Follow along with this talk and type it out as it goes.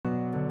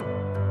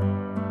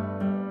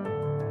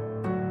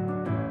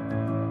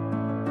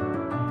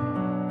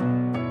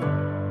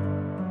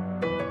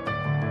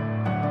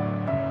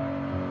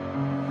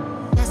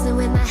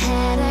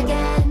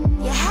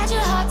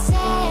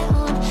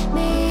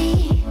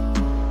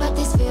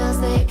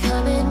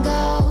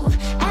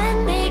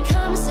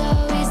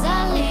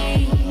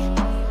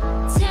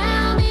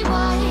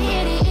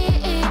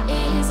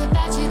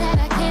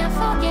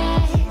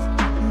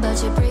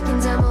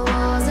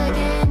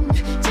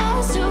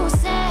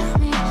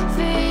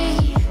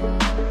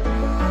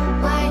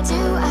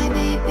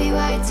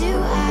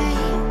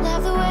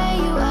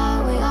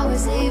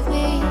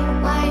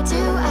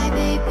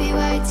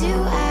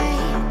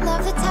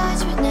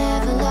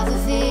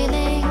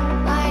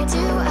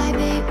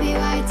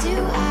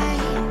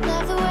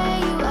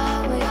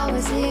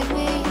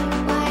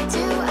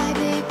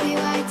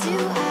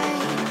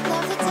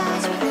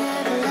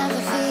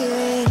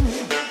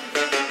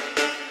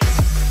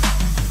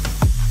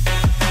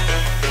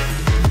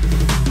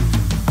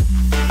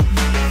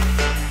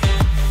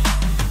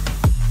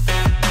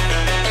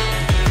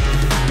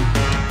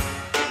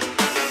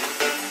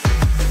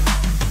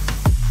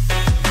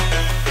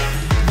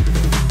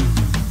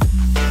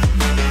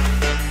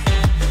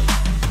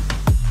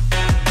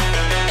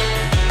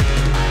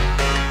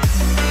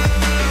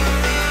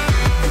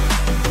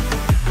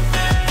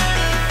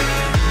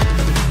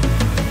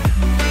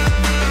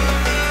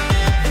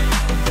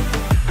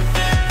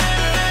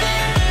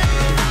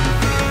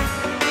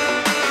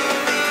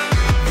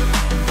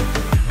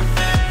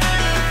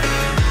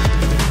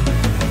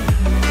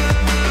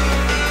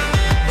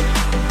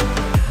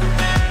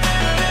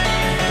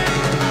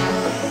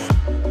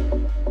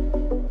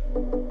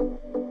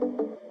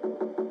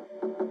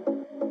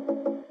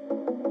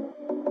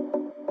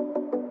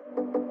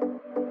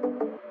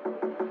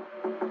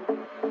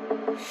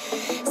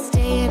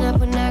Staying up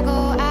when I go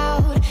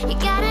out, you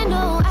gotta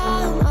know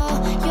I'm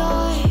all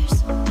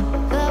yours.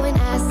 But when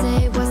I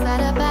say what's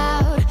that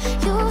about,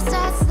 you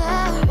start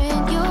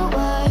slurring your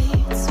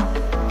words.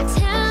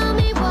 Tell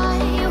me why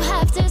you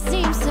have to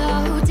seem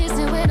so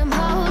distant when I'm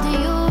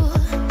holding you.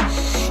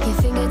 Your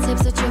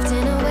fingertips are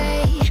drifting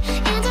away,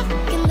 and I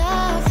fucking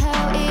love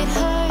how it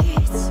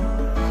hurts.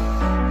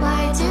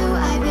 Why do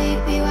I,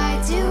 baby,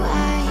 why do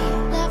I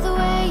love the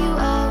way you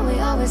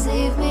always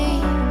leave me?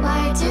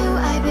 Why do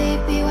I,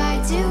 baby, why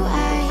do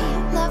I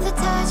love the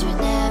touch but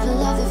never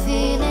love the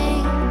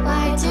feeling?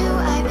 Why do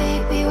I,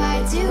 baby,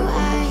 why do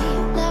I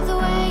love the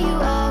way you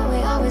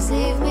always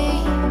leave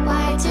me?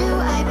 Why do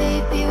I,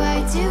 baby,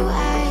 why do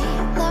I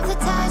love the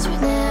touch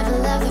but never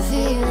love the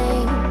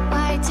feeling?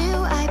 Why do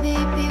I,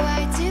 baby,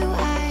 why do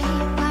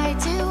why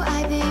do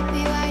I,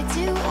 baby, why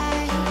do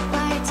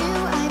why do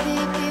I,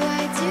 baby,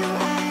 why do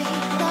I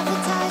love the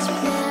touch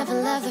but never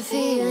love the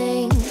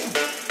feeling?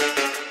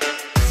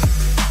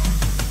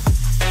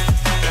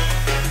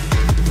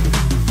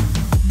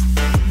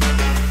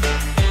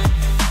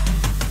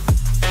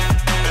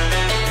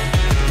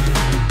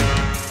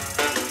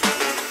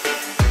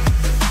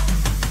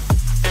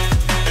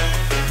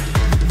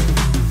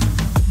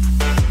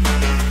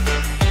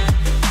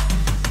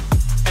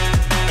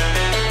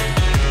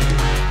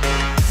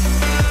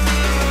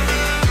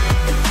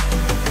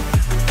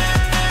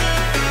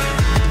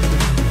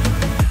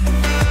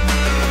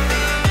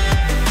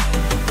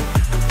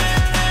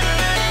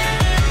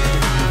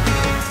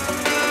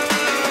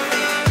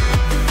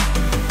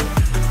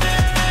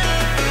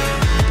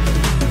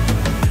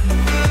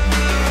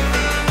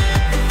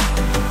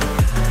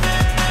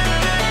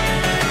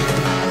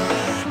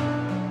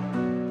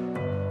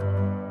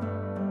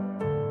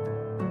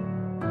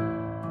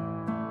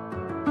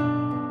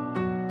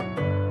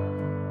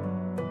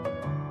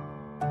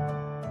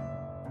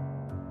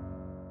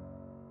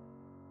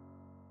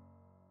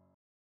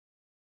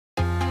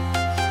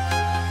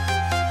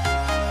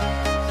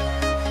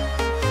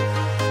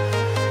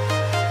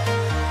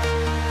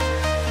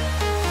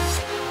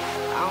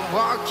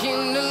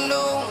 Walking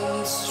alone,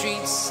 the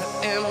streets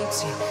are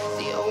empty.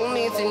 The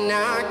only thing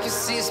I can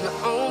see is my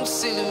own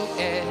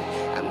silhouette.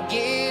 I'm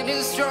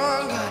getting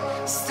stronger,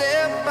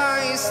 step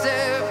by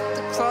step.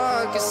 The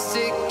clock is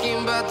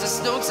ticking, but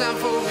there's no time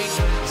for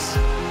regrets.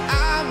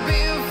 I've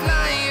been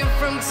flying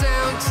from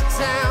town to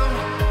town,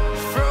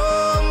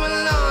 from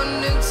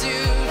London to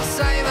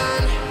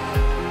Taiwan.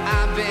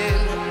 I've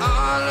been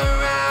all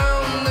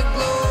around the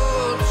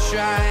globe,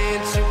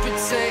 trying to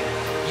protect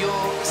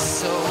your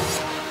soul.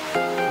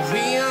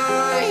 We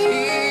are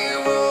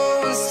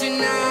heroes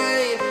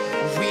tonight.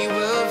 We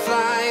will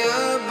fly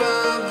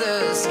above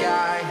the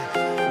sky.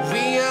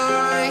 We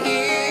are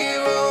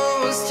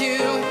heroes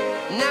tonight.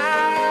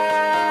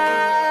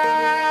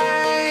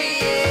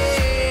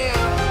 Yeah.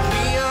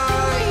 We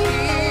are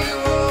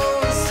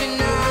heroes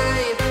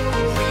tonight.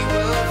 We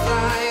will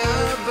fly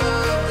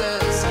above the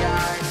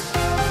sky.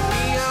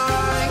 We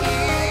are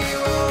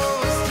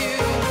heroes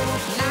tonight.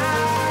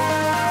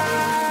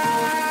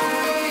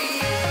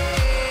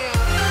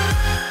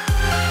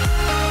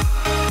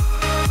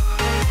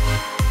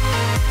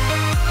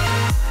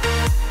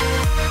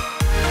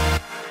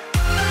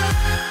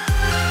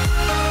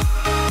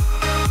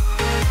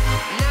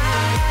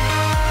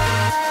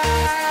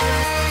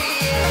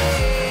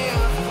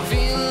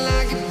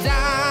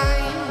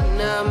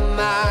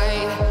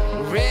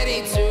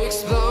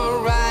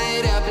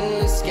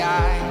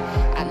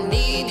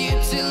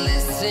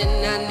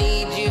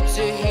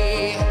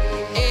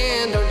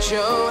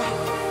 Show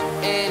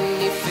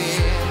any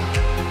fear.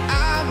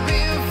 I've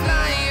been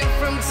flying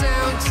from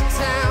town to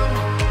town,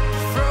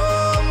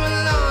 from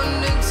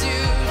London to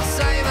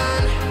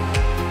Taiwan.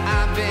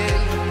 I've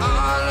been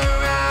all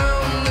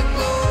around the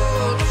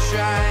globe,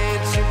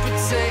 trying to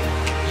protect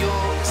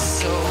your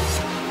soul.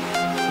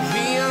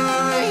 We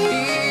are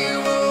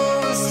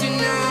heroes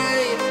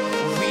tonight.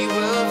 We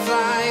will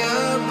fly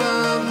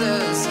above the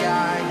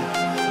sky.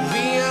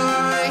 We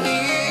are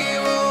heroes.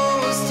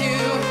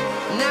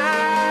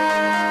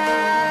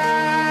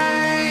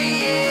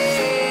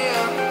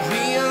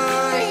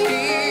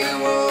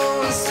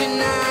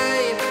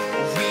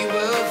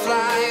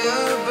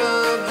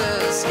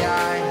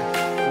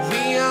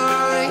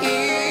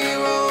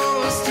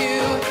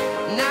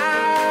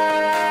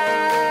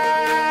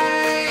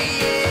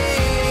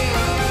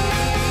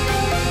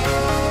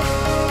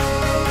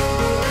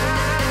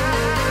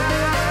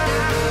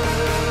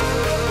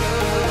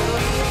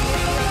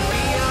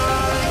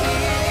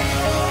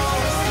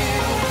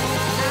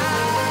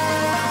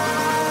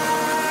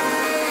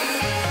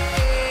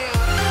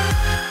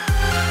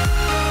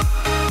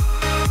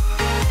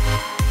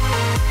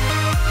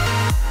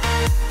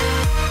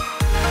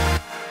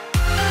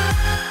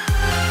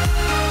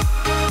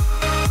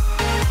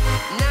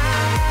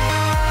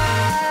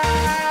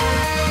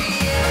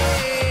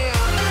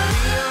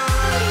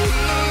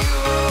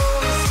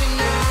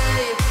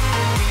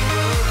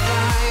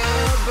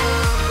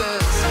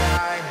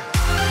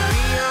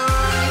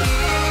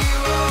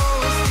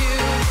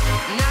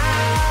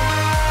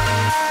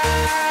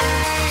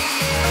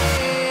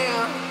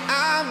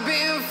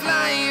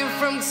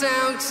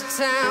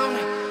 town,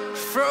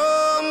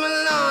 from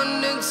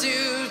London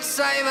to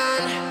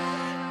Taiwan.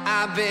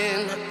 I've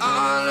been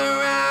all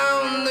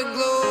around the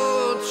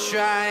globe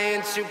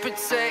trying to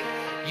protect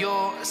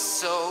your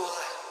soul.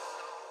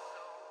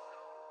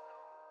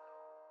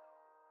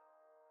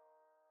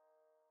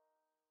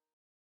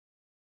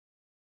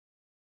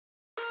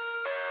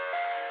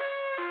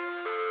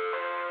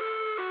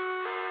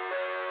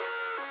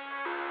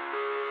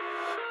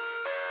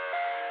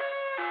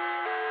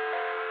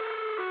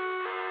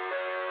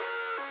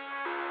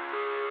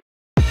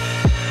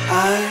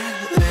 I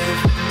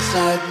live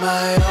inside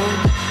my own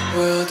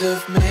world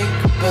of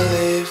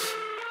make-believe.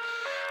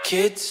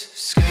 Kids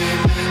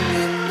screaming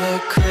in the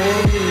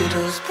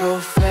cradles,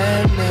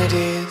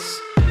 profanities.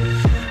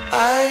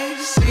 I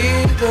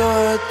see the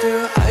world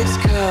through ice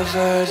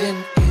covered in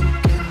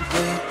ink and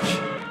bleach.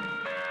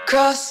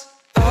 Cross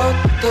out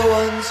the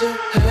ones who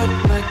heard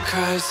my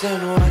cries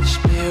and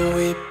watched me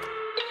weep.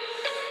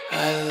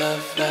 I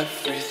love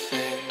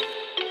everything.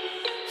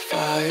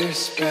 Fire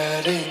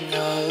spreading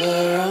all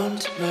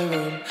around my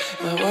room.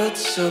 My world's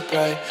so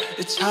bright,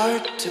 it's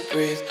hard to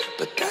breathe,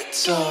 but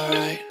that's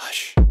alright.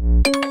 Hush.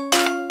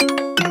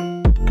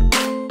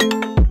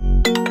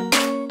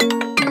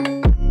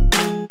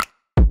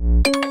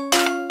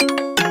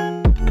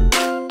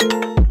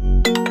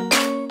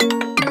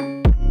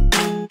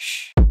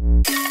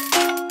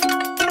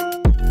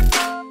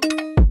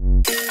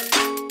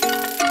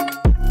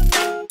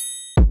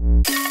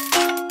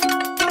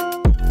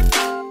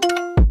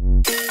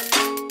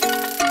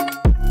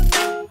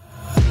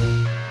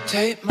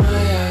 Take my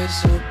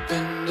eyes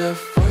open to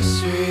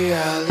force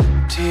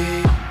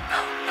reality.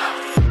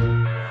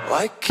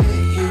 Why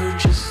can't you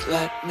just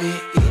let me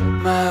eat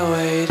my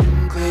weight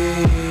in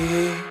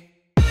glee?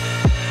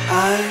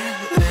 I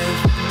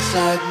live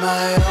inside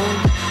my own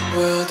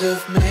world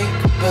of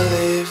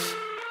make-believe.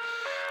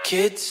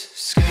 Kids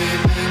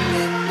screaming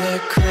in their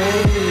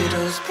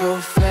cradles,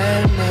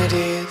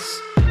 profanities.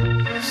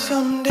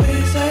 Some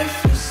days I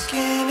feel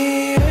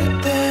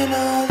skinnier than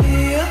all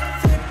the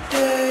other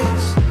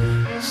days.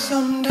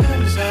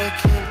 Sometimes I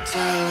can't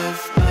tell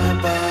if my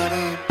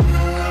body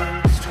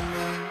belongs to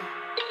me.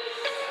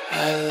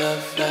 I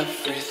love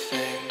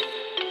everything.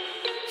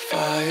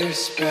 Fire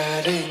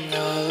spreading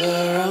all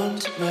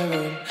around my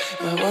room.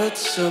 My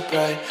world's so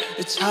bright,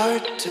 it's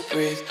hard to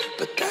breathe,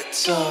 but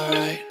that's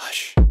alright.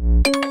 Hush.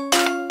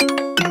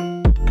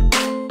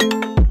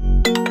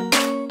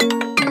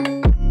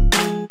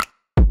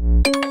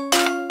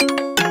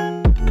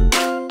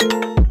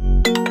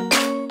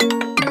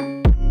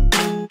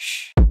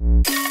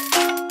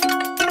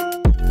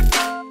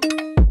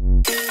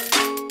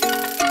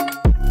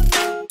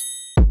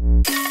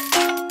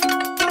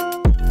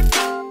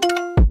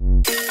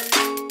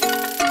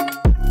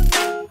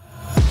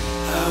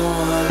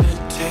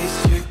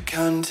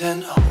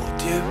 Content,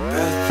 hold your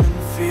breath and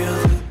feel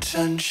the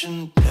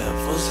tension.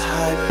 Devils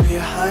hide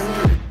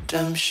behind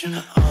redemption.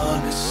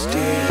 Honesty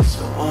is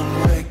a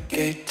one-way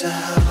gate to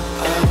hell.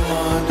 I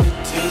wanna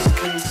taste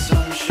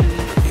consumption.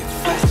 Breathe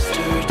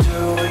faster to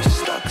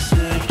waste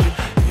oxygen.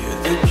 Hear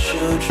the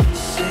children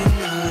sing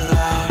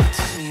aloud.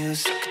 It's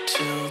music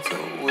till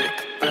the wick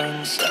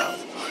burns out.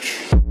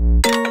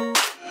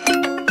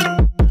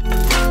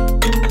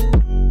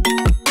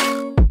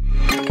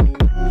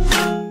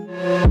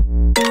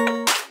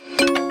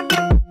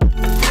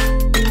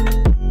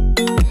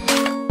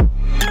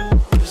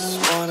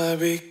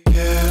 Be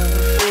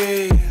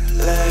carefree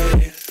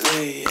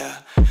lately, yeah.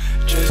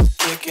 Just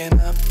picking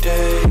up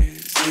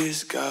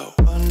daisies. Got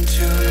one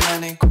too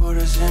many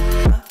quarters in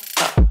my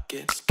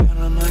pockets.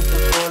 Counting like the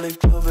four-leaf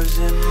clovers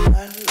in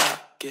my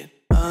locket.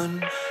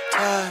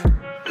 Untied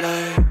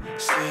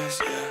laces,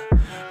 yeah.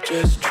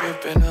 Just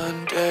tripping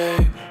on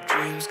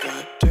daydreams.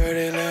 Got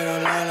dirty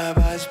little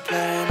lullabies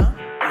playing on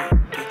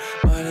repeat.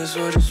 Might as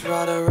well just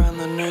ride around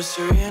the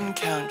nursery and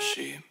count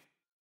sheep.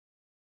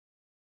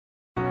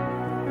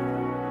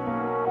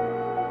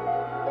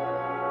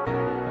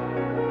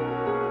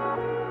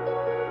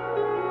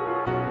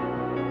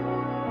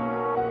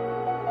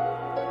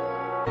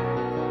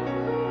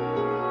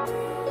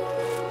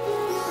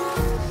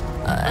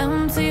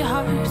 Empty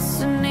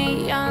hearts and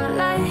neon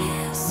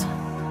lights,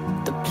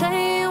 they're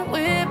playing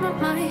with my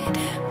mind.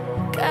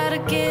 Gotta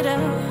get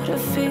out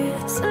of here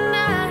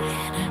tonight.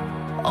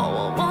 Oh,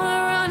 I wanna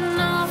run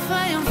off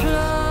and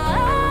fly,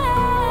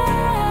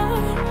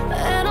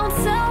 and I'll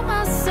tell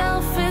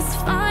myself it's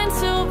fine.